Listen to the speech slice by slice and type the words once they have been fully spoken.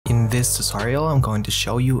this tutorial, I'm going to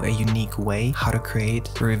show you a unique way how to create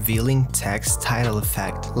revealing text title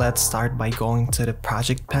effect. Let's start by going to the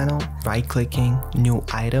project panel, right-clicking, new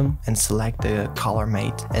item, and select the color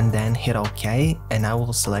mate, and then hit OK, and I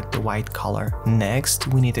will select the white color. Next,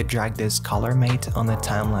 we need to drag this color mate on the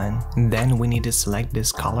timeline. Then we need to select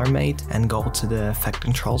this color mate and go to the effect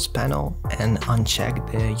controls panel and uncheck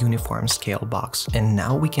the uniform scale box. And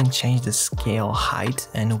now we can change the scale height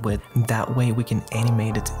and width. That way we can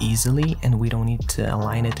animate it easily and we don't need to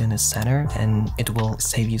align it in the center, and it will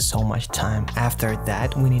save you so much time. After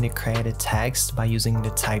that, we need to create a text by using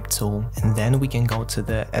the type tool, and then we can go to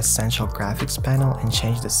the essential graphics panel and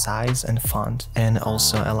change the size and font, and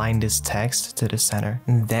also align this text to the center.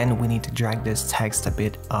 And then we need to drag this text a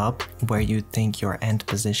bit up where you think your end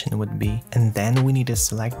position would be, and then we need to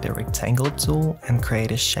select the rectangle tool and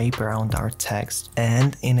create a shape around our text.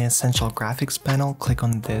 And in the essential graphics panel, click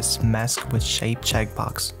on this mask with shape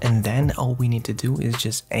checkbox, and then all we need to do is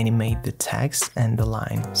just animate the text and the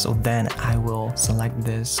line. So then I will select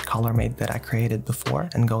this color mate that I created before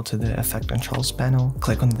and go to the effect controls panel,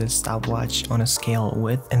 click on this stopwatch on a scale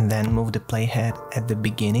width, and then move the playhead at the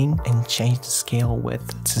beginning and change the scale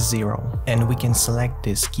width to 0. And we can select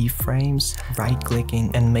these keyframes, right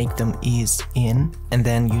clicking, and make them ease in. And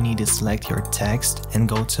then you need to select your text and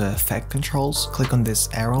go to effect controls, click on this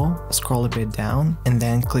arrow, scroll a bit down, and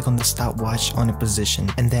then click on the stopwatch on a position,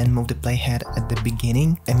 and then move the playhead at the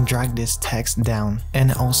beginning and drag this text down.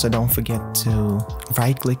 And also don't forget to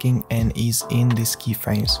right clicking and ease in these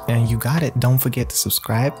keyframes. And you got it. Don't forget to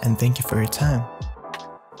subscribe, and thank you for your time.